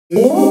In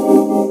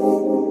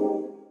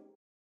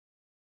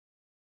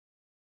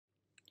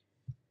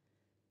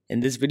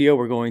this video,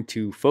 we're going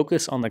to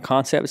focus on the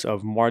concepts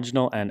of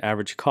marginal and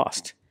average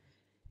cost.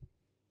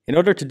 In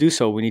order to do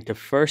so, we need to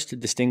first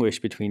distinguish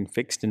between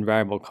fixed and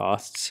variable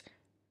costs.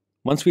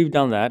 Once we've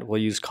done that, we'll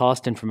use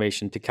cost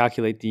information to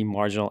calculate the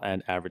marginal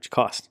and average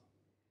cost.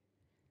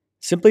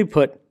 Simply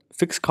put,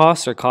 fixed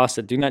costs are costs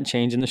that do not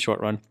change in the short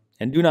run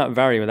and do not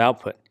vary with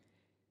output.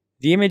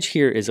 The image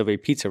here is of a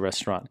pizza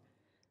restaurant.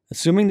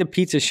 Assuming the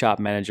pizza shop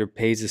manager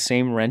pays the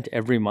same rent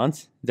every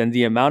month, then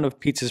the amount of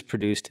pizzas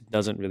produced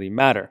doesn't really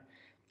matter.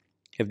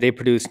 If they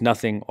produce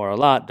nothing or a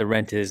lot, the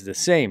rent is the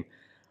same.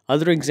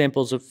 Other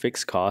examples of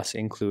fixed costs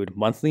include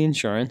monthly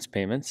insurance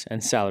payments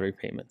and salary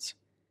payments.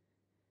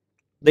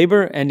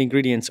 Labor and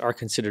ingredients are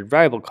considered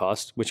variable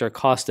costs, which are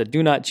costs that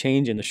do not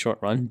change in the short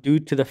run due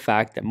to the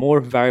fact that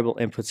more variable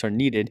inputs are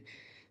needed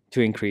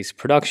to increase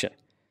production.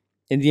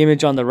 In the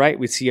image on the right,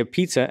 we see a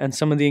pizza and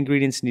some of the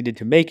ingredients needed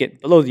to make it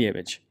below the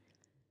image.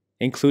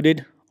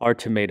 Included are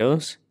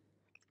tomatoes,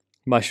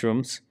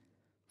 mushrooms,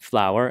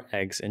 flour,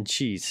 eggs, and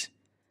cheese.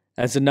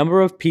 As the number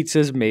of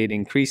pizzas made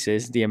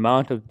increases, the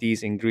amount of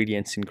these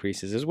ingredients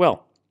increases as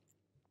well.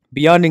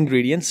 Beyond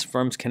ingredients,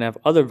 firms can have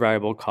other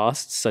variable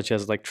costs such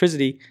as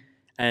electricity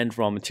and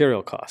raw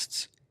material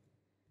costs.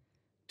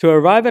 To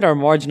arrive at our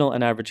marginal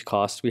and average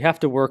costs, we have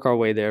to work our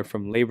way there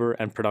from labor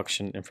and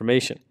production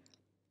information.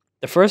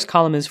 The first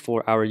column is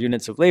for our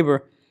units of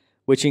labor,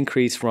 which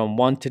increase from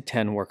 1 to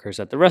 10 workers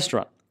at the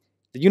restaurant.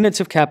 The units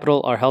of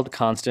capital are held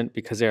constant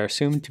because they are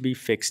assumed to be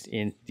fixed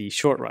in the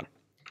short run.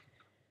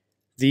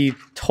 The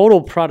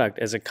total product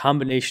as a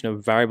combination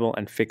of variable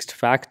and fixed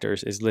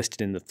factors is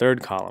listed in the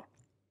third column.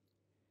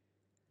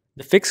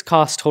 The fixed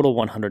costs total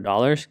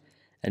 $100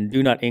 and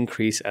do not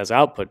increase as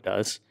output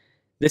does.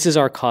 This is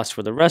our cost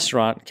for the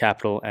restaurant,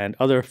 capital, and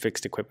other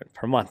fixed equipment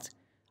per month.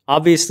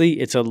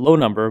 Obviously, it's a low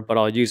number, but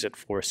I'll use it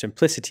for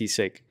simplicity's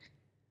sake.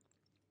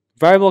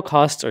 Variable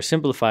costs are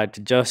simplified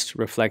to just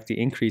reflect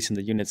the increase in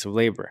the units of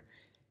labor.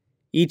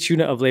 Each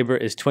unit of labor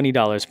is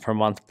 $20 per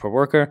month per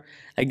worker,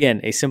 again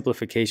a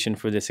simplification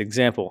for this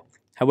example.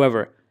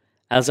 However,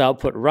 as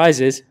output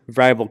rises,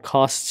 variable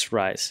costs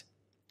rise.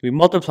 We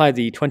multiply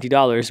the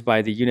 $20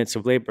 by the units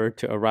of labor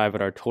to arrive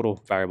at our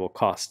total variable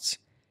costs.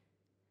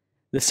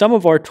 The sum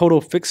of our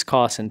total fixed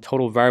costs and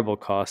total variable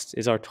costs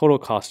is our total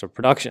cost of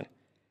production.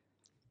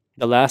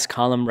 The last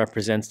column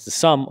represents the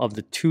sum of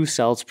the two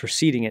cells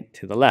preceding it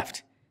to the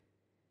left.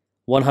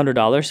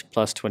 $100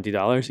 plus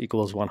 $20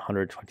 equals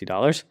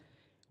 $120.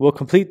 We'll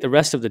complete the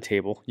rest of the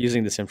table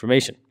using this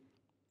information.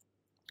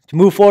 To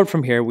move forward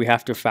from here, we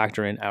have to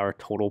factor in our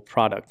total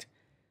product.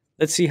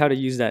 Let's see how to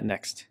use that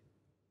next.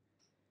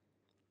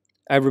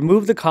 I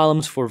removed the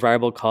columns for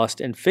variable cost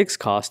and fixed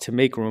cost to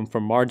make room for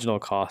marginal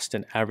cost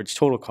and average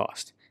total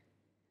cost.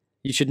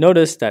 You should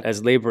notice that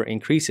as labor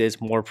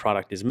increases, more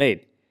product is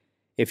made.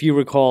 If you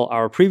recall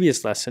our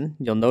previous lesson,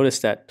 you'll notice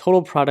that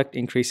total product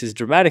increases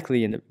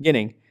dramatically in the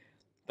beginning,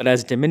 but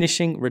as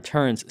diminishing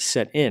returns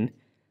set in,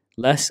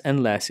 less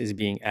and less is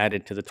being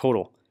added to the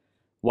total.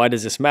 Why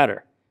does this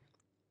matter?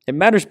 It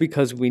matters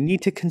because we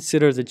need to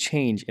consider the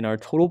change in our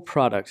total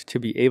product to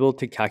be able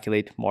to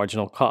calculate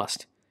marginal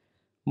cost.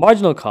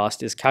 Marginal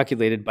cost is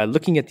calculated by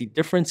looking at the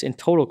difference in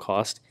total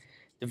cost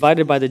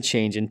divided by the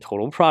change in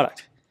total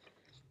product.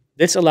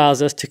 This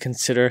allows us to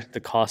consider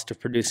the cost of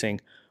producing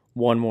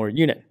one more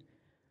unit.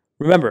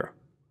 Remember,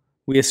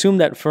 we assume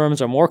that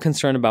firms are more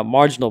concerned about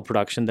marginal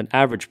production than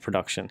average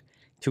production.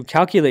 To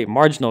calculate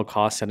marginal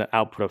cost at an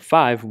output of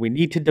 5, we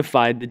need to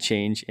divide the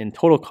change in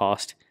total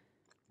cost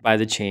by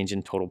the change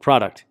in total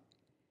product.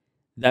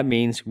 That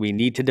means we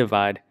need to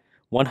divide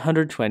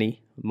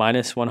 120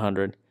 minus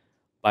 100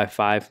 by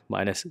 5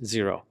 minus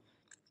 0.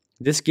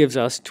 This gives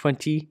us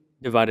 20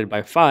 divided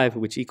by 5,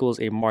 which equals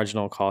a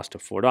marginal cost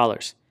of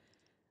 $4.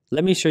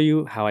 Let me show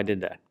you how I did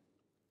that.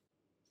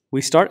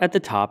 We start at the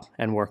top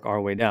and work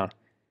our way down.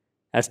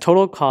 As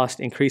total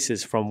cost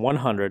increases from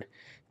 100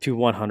 to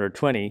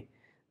 120,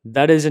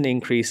 that is an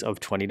increase of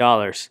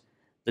 $20.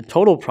 The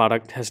total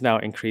product has now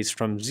increased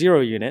from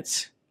 0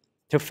 units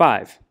to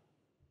 5.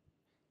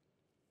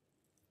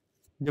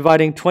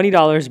 Dividing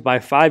 $20 by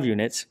 5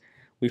 units,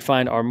 we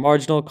find our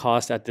marginal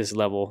cost at this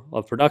level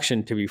of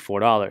production to be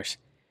 $4.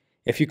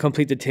 If you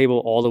complete the table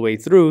all the way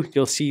through,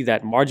 you'll see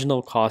that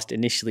marginal cost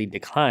initially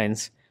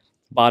declines,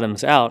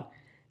 bottoms out,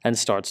 and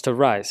starts to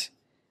rise.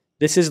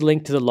 This is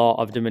linked to the law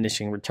of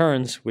diminishing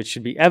returns, which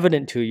should be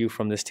evident to you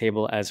from this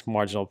table as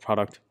marginal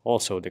product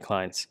also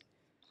declines.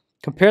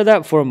 Compare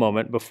that for a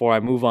moment before I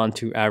move on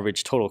to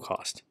average total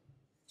cost.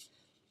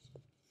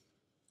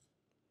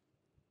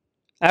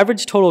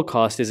 Average total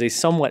cost is a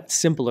somewhat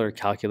simpler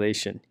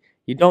calculation.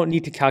 You don't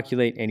need to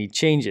calculate any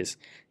changes,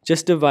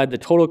 just divide the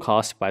total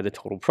cost by the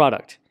total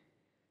product.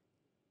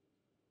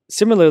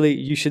 Similarly,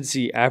 you should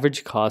see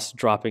average cost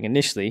dropping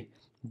initially,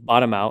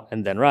 bottom out,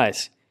 and then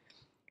rise.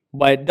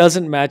 Why it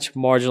doesn't match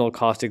marginal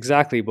cost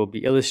exactly will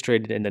be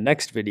illustrated in the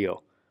next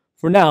video.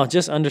 For now,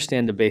 just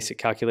understand the basic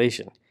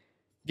calculation.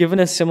 Given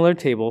a similar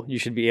table, you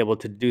should be able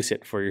to deduce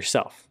it for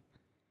yourself.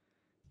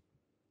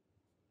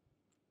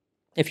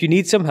 If you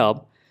need some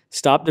help,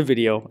 stop the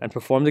video and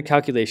perform the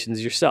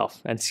calculations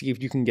yourself and see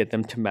if you can get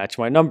them to match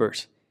my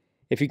numbers.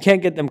 If you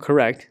can't get them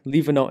correct,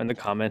 leave a note in the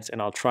comments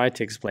and I'll try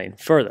to explain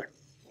further.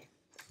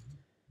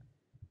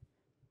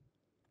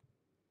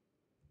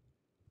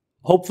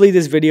 Hopefully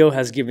this video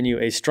has given you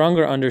a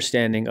stronger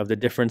understanding of the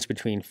difference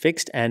between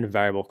fixed and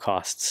variable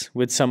costs.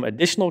 With some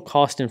additional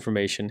cost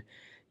information,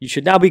 you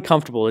should now be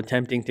comfortable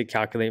attempting to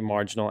calculate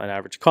marginal and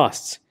average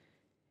costs.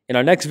 In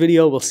our next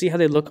video, we'll see how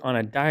they look on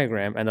a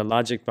diagram and the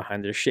logic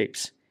behind their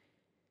shapes.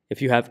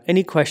 If you have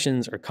any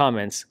questions or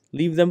comments,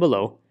 leave them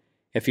below.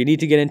 If you need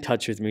to get in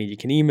touch with me, you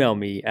can email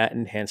me at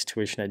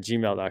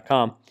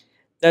EnhanceTuition@gmail.com.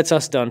 That's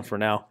us done for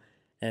now,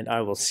 and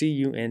I will see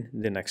you in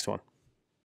the next one.